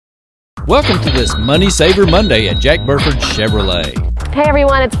Welcome to this Money Saver Monday at Jack Burford Chevrolet. Hey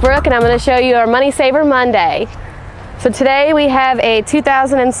everyone, it's Brooke and I'm going to show you our Money Saver Monday. So today we have a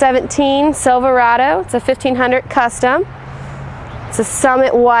 2017 Silverado. It's a 1500 custom. It's a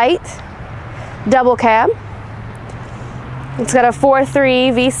Summit White double cab. It's got a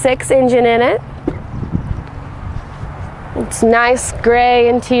 4.3 V6 engine in it. It's nice gray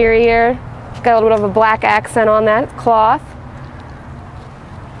interior. Got a little bit of a black accent on that cloth.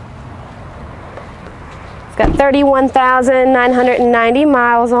 It's got 31,990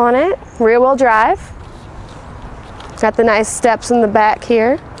 miles on it. Rear wheel drive. Got the nice steps in the back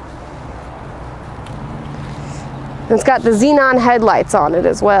here. And it's got the xenon headlights on it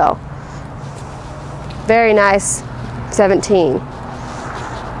as well. Very nice 17.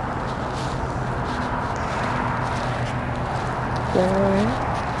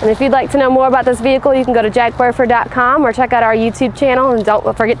 And if you'd like to know more about this vehicle, you can go to jackburford.com or check out our YouTube channel, and don't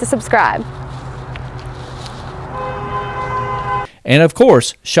forget to subscribe. And of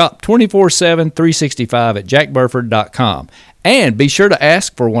course, shop 24/7, 365 at jackburford.com. And be sure to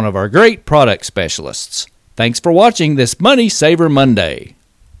ask for one of our great product specialists. Thanks for watching this Money Saver Monday.